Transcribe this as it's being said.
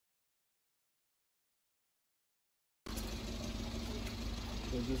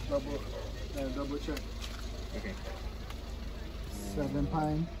So just double check. Okay. 7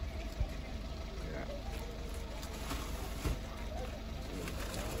 pine. Yeah.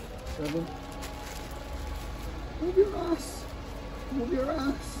 7. Move your ass. Move your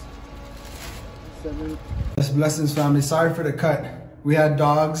ass. 7. Blessings, family. Sorry for the cut. We had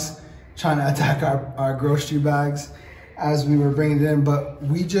dogs trying to attack our grocery bags as we were bringing it in, but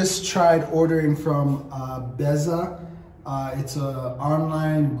we just tried ordering from Asbeza. It's an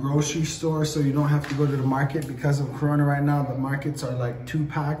online grocery store, so you don't have to go to the market. Because of Corona right now, the markets are like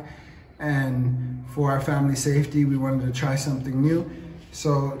 2-pack, and for our family safety, we wanted to try something new.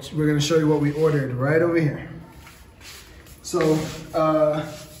 So we're gonna show you what we ordered right over here. So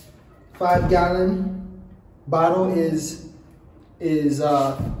 5-gallon bottle is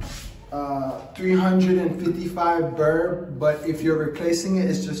 355 birr, but if you're replacing it,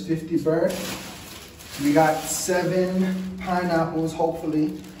 it's just 50 birr. We got 7 pineapples,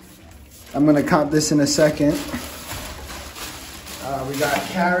 hopefully. I'm gonna count this in a second. We got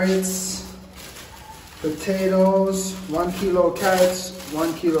carrots, potatoes, 1 kilo carrots,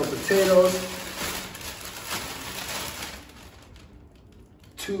 1 kilo potatoes,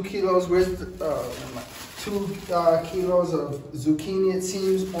 2 kilos worth, 2 kilos of zucchini, it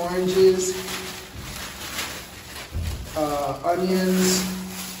seems, oranges, onions,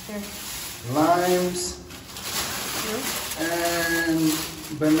 limes, and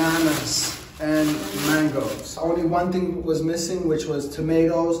bananas and mangoes. Only one thing was missing, which was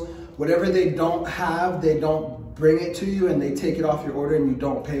tomatoes. Whatever they don't have, they don't bring it to you, and they take it off your order and you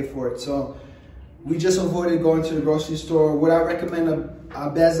don't pay for it. So we just avoided going to the grocery store. Would I recommend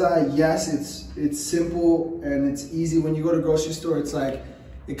Asbeza? Yes, it's simple and it's easy. When you go to the grocery store, it's like,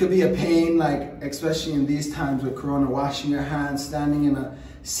 it could be a pain, like especially in these times with Corona, washing your hands, standing in a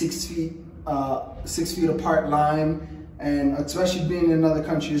 6 feet apart line, and especially being in another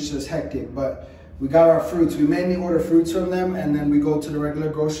country, it's just hectic. But we got our fruits. We mainly order fruits from them, and then we go to the regular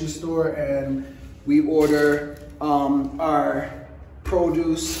grocery store and we order our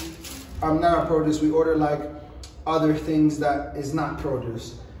produce. Not our produce, we order like other things that is not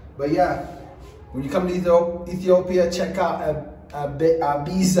produce. But yeah, when you come to Ethiopia, check out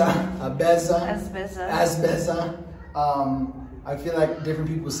Asbeza. I feel like different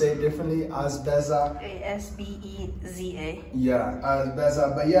people say it differently. Asbeza. A-S-B-E-Z-A. Yeah,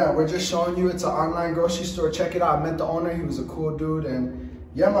 Asbeza. But yeah, we're just showing you it's an online grocery store. Check it out. I met the owner. He was a cool dude. And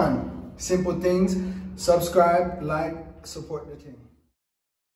yeah, man, simple things. Subscribe, like, support the team.